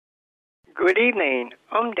Good evening.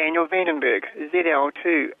 I'm Daniel Vandenburg,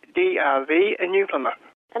 ZL2DRV in New Plymouth.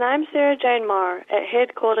 And I'm Sara-Jayne at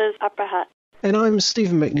Headquarters Upper Hutt. And I'm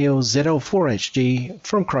Stephen McNeill, ZL4HG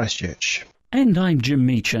from Christchurch. And I'm Jim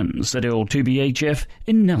Meacham, ZL2BHF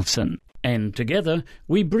in Nelson. And together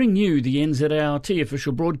we bring you the NZART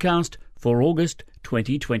official broadcast for August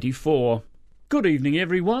 2024. Good evening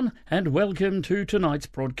everyone and welcome to tonight's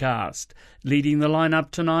broadcast. Leading the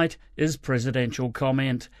lineup tonight is Presidential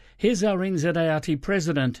Comment. Here's our NZART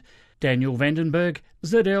President, Daniel Vandenburg,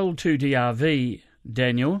 ZL2DRV.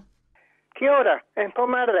 Daniel? Kia ora and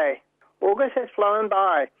pomare. August has flown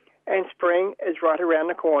by and spring is right around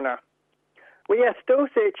the corner. We are still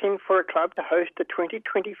searching for a club to host the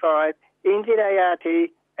 2025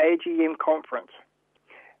 NZART AGM conference.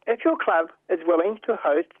 If your club is willing to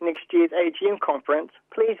host next year's AGM conference,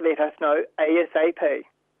 please let us know ASAP.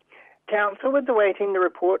 Council is awaiting the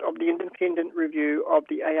report of the independent review of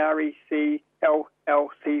the AREC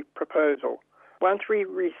LLC proposal. Once we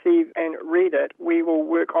receive and read it, we will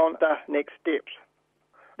work on the next steps.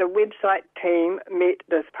 The website team met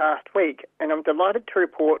this past week, and I'm delighted to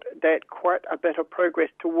report that quite a bit of progress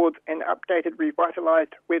towards an updated,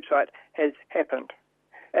 revitalised website has happened.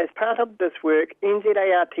 As part of this work,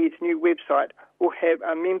 NZART's new website will have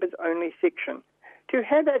a members-only section. To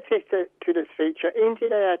have access to this feature,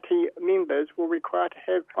 NZART members will require to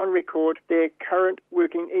have on record their current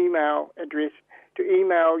working email address to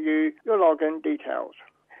email you your login details.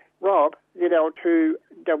 Rob,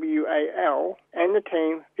 ZL2WAL, and the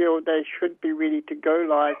team feel they should be ready to go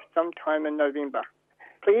live sometime in November.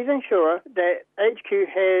 Please ensure that HQ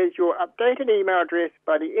has your updated email address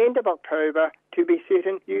by the end of October to be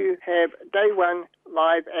certain you have day one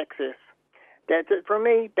live access. That's it from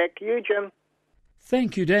me. Back to you, Jim.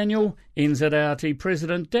 Thank you, Daniel. NZART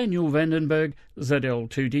President Daniel Vandenburg,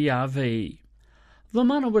 ZL2DRV. The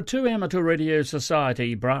Manawatu Amateur Radio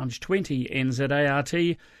Society Branch 20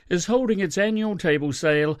 NZART is holding its annual table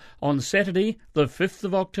sale on Saturday the 5th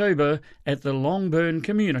of October at the Longburn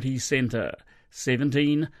Community Centre,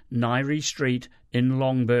 17 Nairi Street in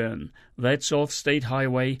Longburn. That's off State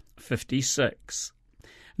Highway 56.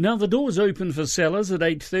 Now the doors open for sellers at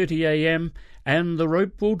 8:30 a.m. and the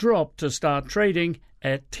rope will drop to start trading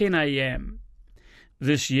at 10 a.m.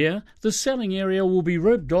 This year, the selling area will be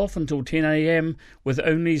roped off until 10 a.m. with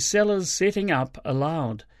only sellers setting up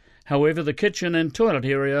allowed. However, the kitchen and toilet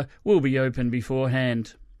area will be open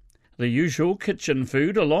beforehand. The usual kitchen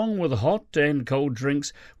food along with hot and cold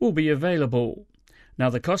drinks will be available. Now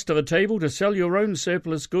the cost of a table to sell your own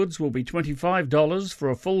surplus goods will be $25 for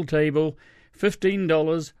a full table,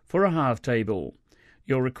 $15 for a half table.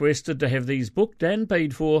 You're requested to have these booked and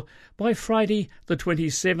paid for by Friday the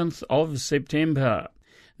 27th of September.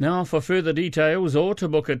 Now for further details or to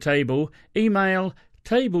book a table, email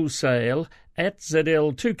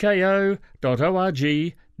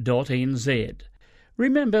tablesale@zl2ko.org.nz.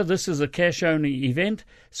 Remember, this is a cash-only event,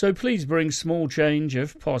 so please bring small change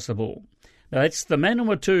if possible. That's the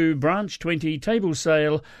Manawatu Branch 20 table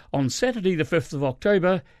sale on Saturday the 5th of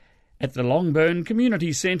October at the Longburn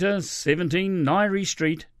Community Centre, 17 Nairi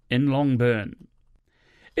Street in Longburn.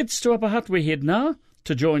 It's to Upper Hutt we head now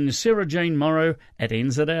to join Sara-Jayne Morrow at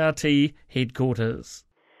NZART headquarters.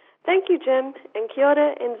 Thank you, Jim, and kia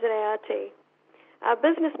ora, NZART. Our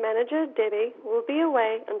business manager, Debbie, will be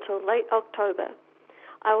away until late October.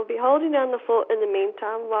 I will be holding down the fort in the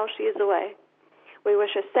meantime while she is away. We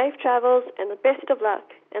wish her safe travels and the best of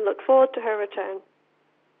luck and look forward to her return.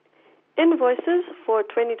 Invoices for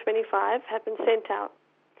 2025 have been sent out.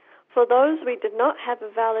 For those we did not have a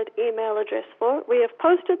valid email address for, we have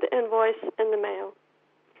posted the invoice in the mail.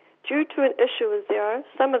 Due to an issue with Xero,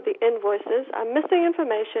 some of the invoices are missing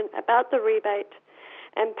information about the rebate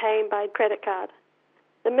and paying by credit card.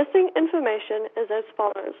 The missing information is as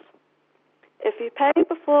follows. If you pay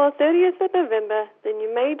before 30th of November, then you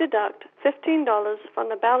may deduct $15 from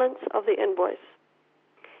the balance of the invoice.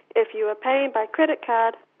 If you are paying by credit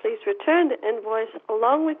card, please return the invoice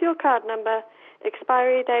along with your card number,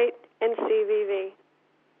 expiry date, and CVV.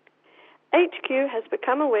 HQ has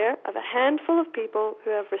become aware of a handful of people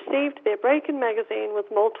who have received their break-in magazine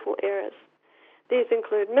with multiple errors. These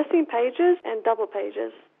include missing pages and double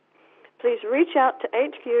pages. Please reach out to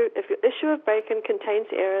HQ if your issue of break-in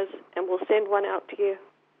contains errors, and we'll send one out to you.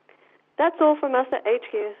 That's all from us at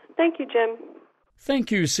HQ. Thank you, Jim.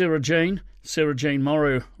 Thank you, Sara-Jayne. Sara-Jayne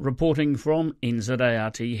Morrow reporting from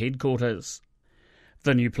NZART headquarters.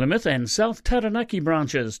 The New Plymouth and South Taranaki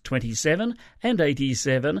branches 27 and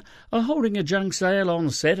 87 are holding a junk sale on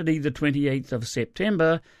Saturday the 28th of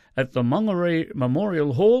September at the Morrow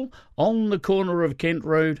Memorial Hall on the corner of Kent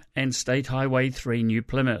Road and State Highway 3 New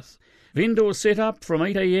Plymouth. Vendors set up from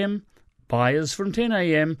 8 a.m, buyers from 10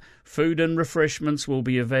 a.m. Food and refreshments will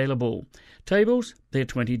be available. Tables, they're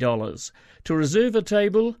 $20. To reserve a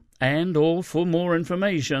table and or for more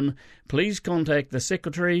information, please contact the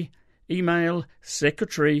Secretary. Email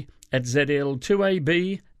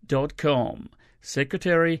secretary@zl2ab.com.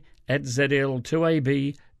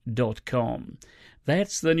 secretary@zl2ab.com.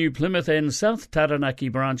 That's the new Plymouth and South Taranaki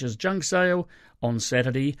branches junk sale on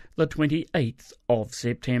Saturday, the 28th of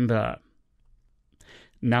September.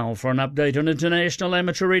 Now for an update on international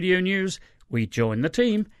amateur radio news, we join the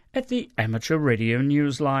team at the Amateur Radio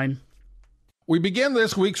Newsline. We begin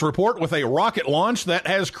this week's report with a rocket launch that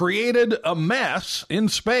has created a mess in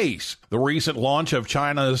space. The recent launch of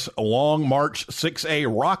China's Long March 6A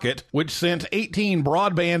rocket, which sent 18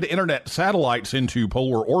 broadband internet satellites into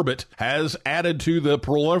polar orbit, has added to the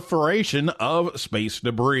proliferation of space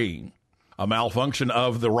debris. A malfunction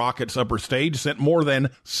of the rocket's upper stage sent more than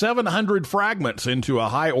 700 fragments into a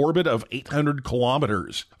high orbit of 800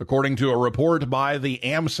 kilometers. According to a report by the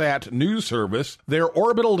AMSAT news service, their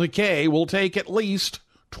orbital decay will take at least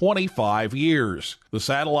 25 years. The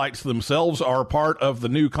satellites themselves are part of the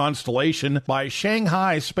new constellation by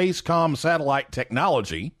Shanghai Spacecom Satellite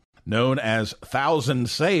Technology. Known as Thousand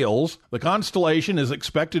Sails, the constellation is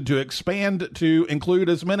expected to expand to include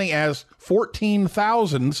as many as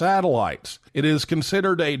 14,000 satellites. It is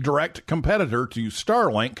considered a direct competitor to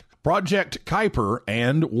Starlink, Project Kuiper,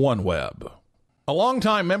 and OneWeb. A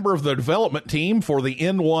longtime member of the development team for the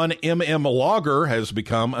N1MM logger has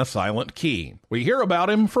become a silent key. We hear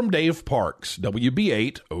about him from Dave Parks,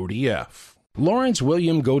 WB8 ODF. Lawrence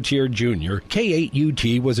William Gautier Jr.,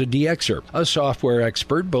 K8UT, was a DXer, a software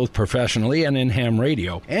expert both professionally and in ham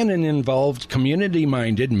radio, and an involved,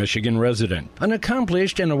 community-minded Michigan resident. An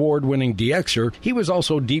accomplished and award-winning DXer, he was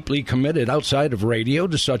also deeply committed outside of radio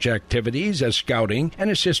to such activities as scouting and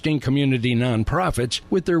assisting community nonprofits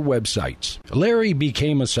with their websites. Larry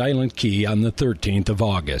became a silent key on the 13th of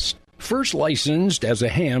August. First licensed as a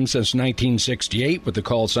ham since 1968 with the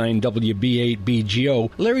call sign WB8BGO,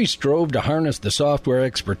 Larry strove to harness the software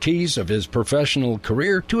expertise of his professional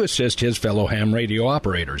career to assist his fellow ham radio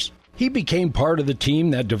operators. He became part of the team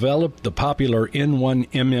that developed the popular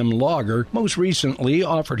N1MM logger, most recently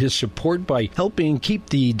offered his support by helping keep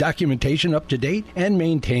the documentation up to date and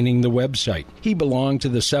maintaining the website. He belonged to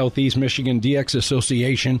the Southeast Michigan DX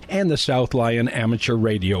Association and the South Lyon Amateur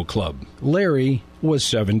Radio Club. Larry was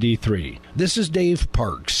 73. This is Dave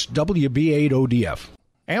Parks, WB8 ODF.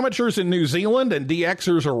 Amateurs in New Zealand and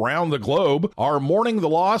DXers around the globe are mourning the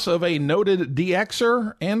loss of a noted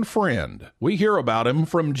DXer and friend. We hear about him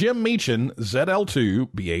from Jim Meechan, ZL2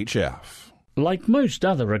 BHF. Like most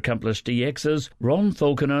other accomplished DXers, Ron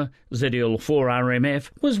Falconer,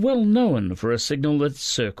 ZL4RMF, was well known for a signal that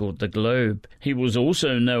circled the globe. He was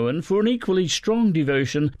also known for an equally strong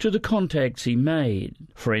devotion to the contacts he made.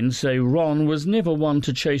 Friends say Ron was never one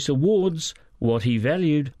to chase awards. What he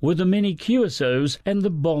valued were the many QSOs and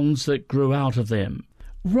the bonds that grew out of them.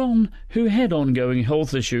 Ron, who had ongoing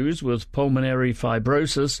health issues with pulmonary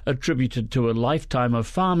fibrosis attributed to a lifetime of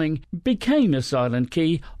farming, became a silent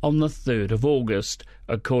key on the 3rd of August,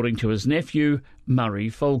 according to his nephew, Murray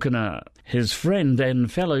Falconer. His friend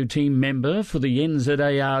and fellow team member for the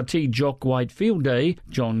NZART Jock White Field Day,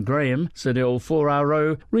 John Graham,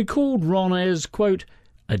 ZL4RO, recalled Ron as, quote,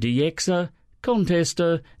 a DXer,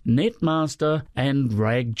 contester, netmaster, and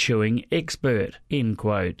rag-chewing expert, end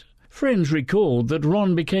quote. Friends recalled that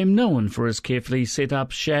Ron became known for his carefully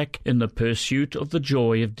set-up shack in the pursuit of the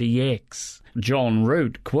joy of DX. John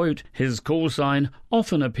wrote, quote, his call sign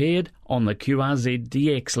often appeared on the QRZ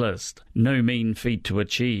DX list. No mean feat to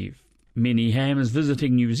achieve. Many hams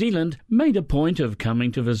visiting New Zealand made a point of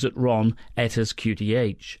coming to visit Ron at his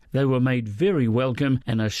QTH. They were made very welcome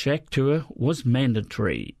and a shack tour was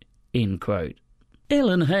mandatory. End quote.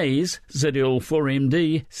 Ellen Hayes,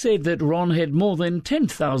 ZL4MD, said that Ron had more than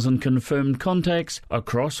 10,000 confirmed contacts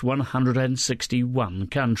across 161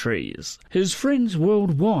 countries. His friends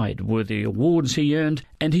worldwide were the awards he earned,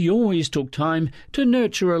 and he always took time to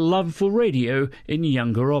nurture a love for radio in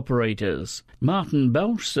younger operators. Martin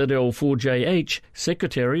Belch, ZL4JH,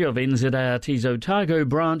 Secretary of NZART's Otago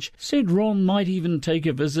branch, said Ron might even take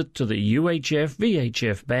a visit to the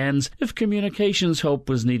UHF-VHF bands if communications help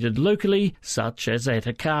was needed locally, such as at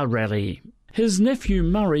a car rally. His nephew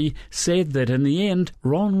Murray said that in the end,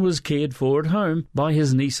 Ron was cared for at home by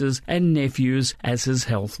his nieces and nephews as his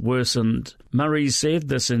health worsened. Murray said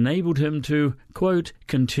this enabled him to, quote,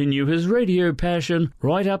 continue his radio passion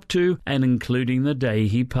right up to and including the day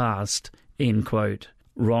he passed, end quote.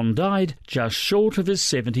 Ron died just short of his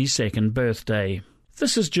 72nd birthday.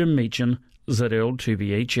 This is Jim Meechan,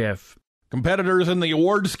 ZL2BHF. Competitors in the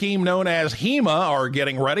award scheme known as HEMA are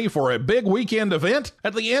getting ready for a big weekend event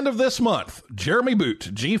at the end of this month. Jeremy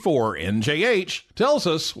Boot, G4NJH, tells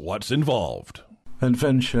us what's involved.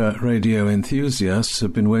 Adventure radio enthusiasts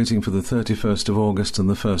have been waiting for the 31st of August and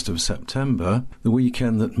the 1st of September, the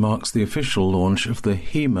weekend that marks the official launch of the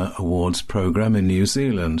HEMA Awards programme in New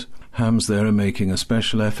Zealand. Hams there are making a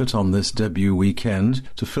special effort on this debut weekend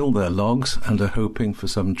to fill their logs and are hoping for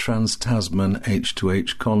some trans-Tasman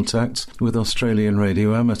H2H contacts with Australian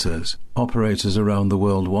radio amateurs. Operators around the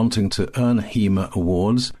world wanting to earn HEMA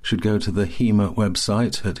awards should go to the HEMA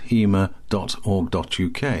website at hema.org.uk.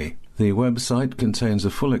 The website contains a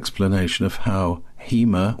full explanation of how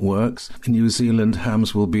HEMA works. In New Zealand,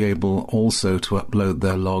 hams will be able also to upload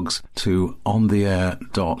their logs to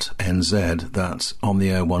ontheair.nz, that's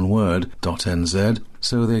ontheair one word, .nz,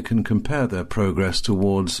 so they can compare their progress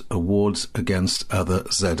towards awards against other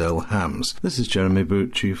ZL hams. This is Jeremy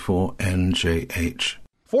Bucci for NJH.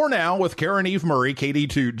 For now, with Karen Eve Murray,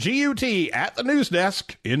 KD2 GUT at the news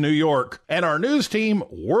desk in New York, and our news team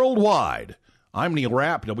worldwide. I'm Neil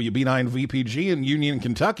Rapp, WB9VPG in Union,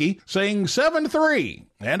 Kentucky, saying 7-3.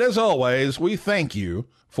 And as always, we thank you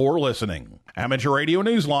for listening. Amateur Radio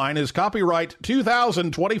Newsline is copyright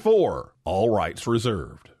 2024. All rights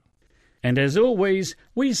reserved. And as always,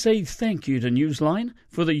 we say thank you to Newsline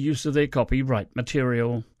for the use of their copyright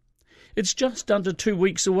material. It's just under 2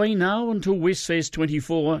 weeks away now until Westfest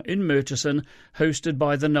 24 in Murchison, hosted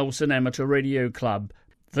by the Nelson Amateur Radio Club.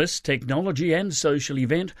 This technology and social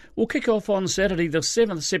event will kick off on Saturday the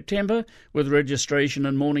 7th September with registration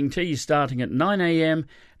and morning tea starting at 9 a.m.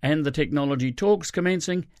 and the technology talks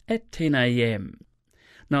commencing at 10 a.m.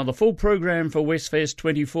 Now the full program for Westfest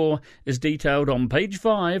 24 is detailed on page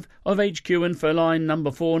 5 of HQ Infoline number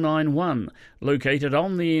 491, located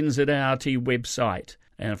on the NZART website.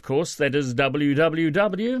 And of course that is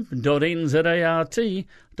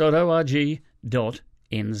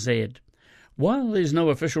www.nzart.org.nz. While there's no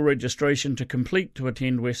official registration to complete to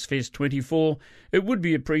attend Westfest 24, it would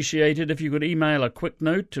be appreciated if you could email a quick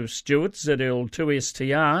note to Stuart,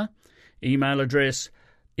 ZL2STR, email address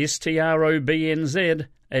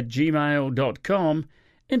strobnz@gmail.com,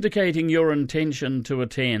 indicating your intention to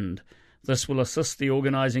attend. This will assist the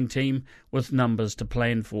organising team with numbers to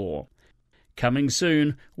plan for. Coming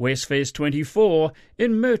soon, Westfest 24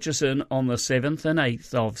 in Murchison on the 7th and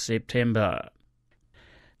 8th of September.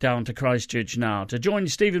 Down to Christchurch now to join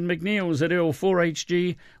Stephen McNeill at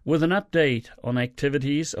L4HG with an update on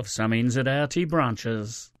activities of some NZART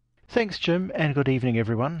branches. Thanks, Jim, and good evening,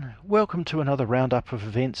 everyone. Welcome to another roundup of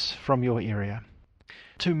events from your area.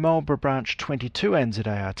 To Marlborough Branch 22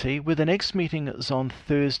 NZART, where the next meeting is on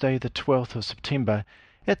Thursday the 12th of September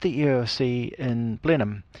at the EOC in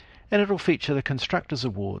Blenheim, and it'll feature the Constructors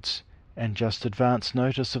Awards. And just advance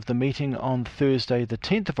notice of the meeting on Thursday the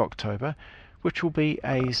 10th of October, which will be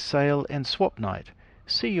a sale and swap night.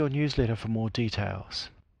 See your newsletter for more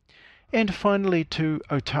details. And finally to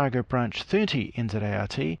Otago Branch 30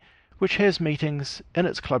 NZART, which has meetings in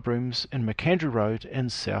its clubrooms in McAndrew Road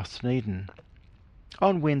in South Dunedin.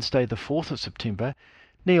 On Wednesday the 4th of September,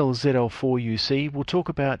 Neil ZL4UC will talk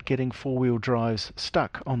about getting four-wheel drives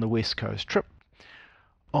stuck on the West Coast trip.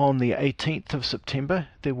 On the 18th of September,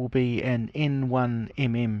 there will be an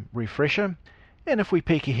N1MM refresher. And if we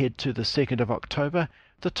peek ahead to the 2nd of October,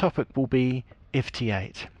 the topic will be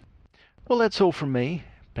FT8. Well, that's all from me.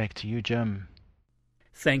 Back to you, Jim.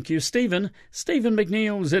 Thank you, Stephen. Stephen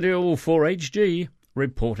McNeill, ZL4HG,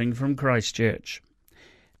 reporting from Christchurch.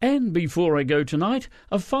 And before I go tonight,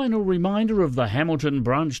 a final reminder of the Hamilton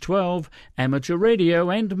Branch 12 Amateur Radio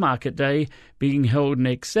and Market Day being held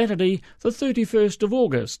next Saturday, the 31st of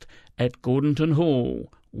August, at Gordonton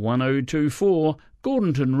Hall, 1024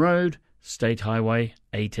 Gordonton Road, State Highway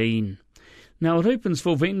 18. Now it opens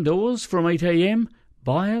for vendors from 8 a.m,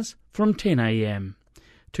 buyers from 10 a.m.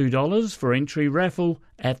 $2 for entry raffle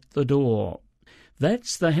at the door.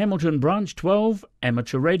 That's the Hamilton Branch 12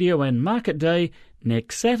 Amateur Radio and Market Day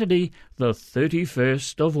next Saturday, the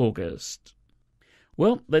 31st of August.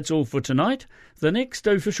 Well, that's all for tonight. The next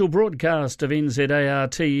official broadcast of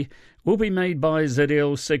NZART will be made by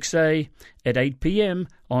ZL6A at 8 p.m.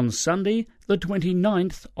 on Sunday, the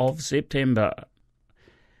 29th of September.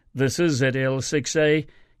 This is ZL6A,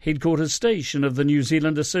 headquarters station of the New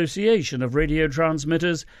Zealand Association of Radio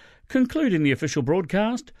Transmitters, concluding the official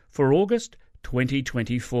broadcast for August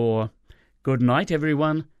 2024. Good night,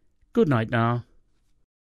 everyone. Good night now.